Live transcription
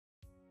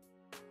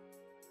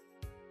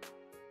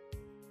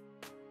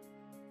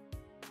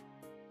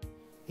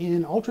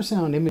In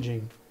ultrasound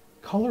imaging,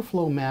 color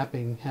flow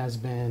mapping has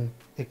been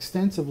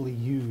extensively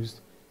used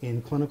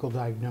in clinical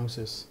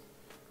diagnosis,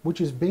 which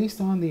is based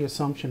on the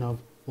assumption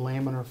of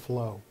laminar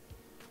flow.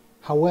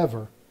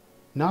 However,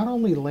 not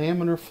only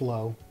laminar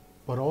flow,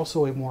 but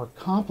also a more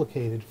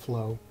complicated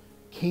flow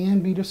can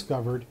be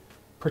discovered,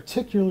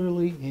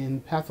 particularly in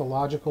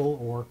pathological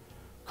or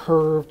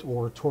curved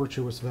or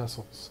tortuous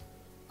vessels.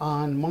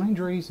 On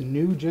Mindray's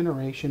new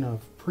generation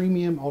of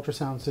premium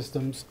ultrasound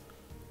systems,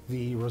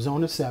 the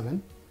Resona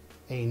 7,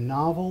 a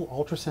novel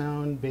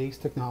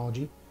ultrasound-based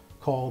technology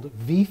called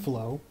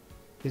vFlow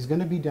is going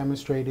to be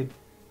demonstrated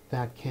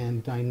that can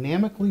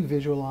dynamically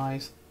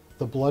visualize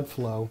the blood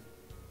flow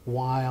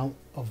while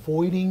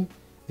avoiding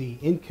the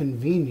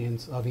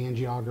inconvenience of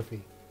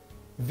angiography.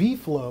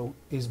 vFlow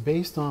is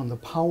based on the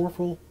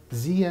powerful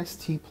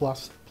ZST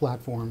Plus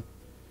platform,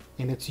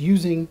 and it's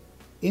using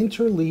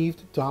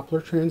interleaved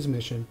Doppler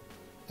transmission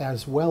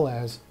as well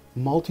as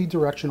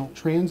multi-directional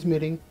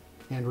transmitting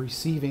and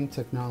receiving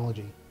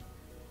technology.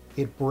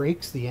 It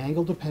breaks the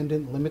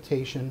angle-dependent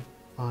limitation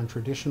on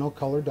traditional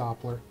color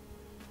Doppler,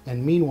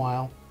 and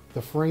meanwhile,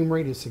 the frame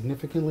rate is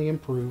significantly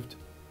improved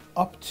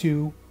up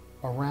to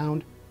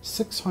around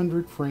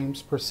 600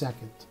 frames per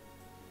second.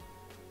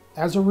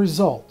 As a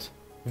result,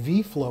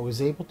 vFlow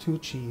is able to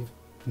achieve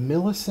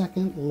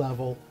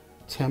millisecond-level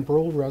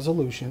temporal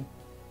resolution,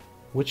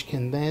 which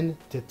can then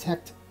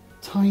detect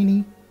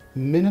tiny,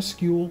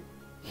 minuscule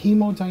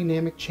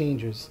hemodynamic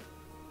changes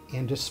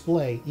and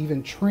display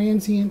even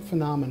transient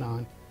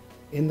phenomenon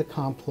in the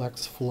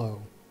complex flow.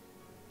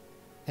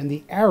 And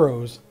the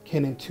arrows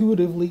can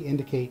intuitively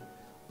indicate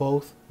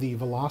both the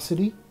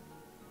velocity,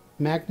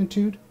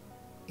 magnitude,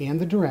 and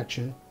the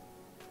direction,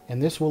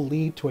 and this will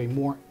lead to a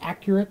more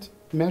accurate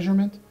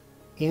measurement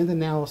and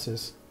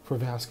analysis for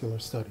vascular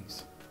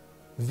studies.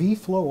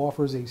 vFlow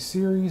offers a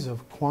series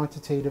of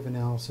quantitative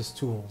analysis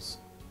tools.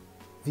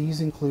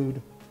 These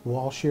include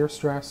wall shear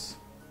stress,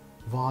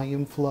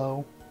 volume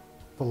flow,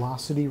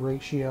 velocity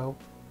ratio,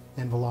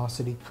 and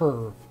velocity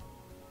curve.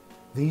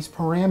 These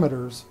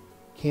parameters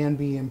can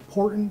be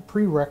important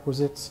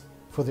prerequisites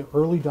for the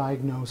early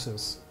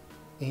diagnosis,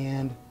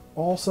 and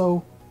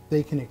also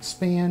they can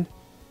expand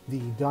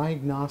the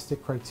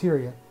diagnostic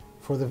criteria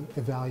for the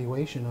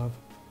evaluation of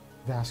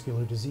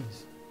vascular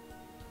disease.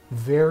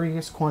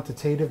 Various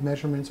quantitative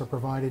measurements are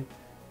provided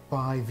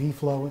by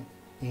vFlow,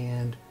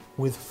 and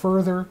with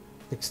further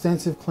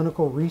extensive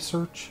clinical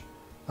research,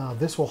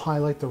 this will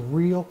highlight the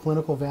real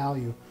clinical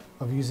value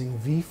of using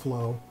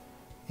vFlow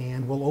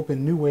and will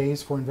open new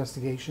ways for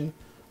investigation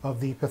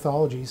of the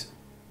pathologies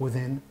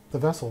within the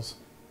vessels.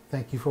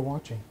 Thank you for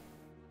watching.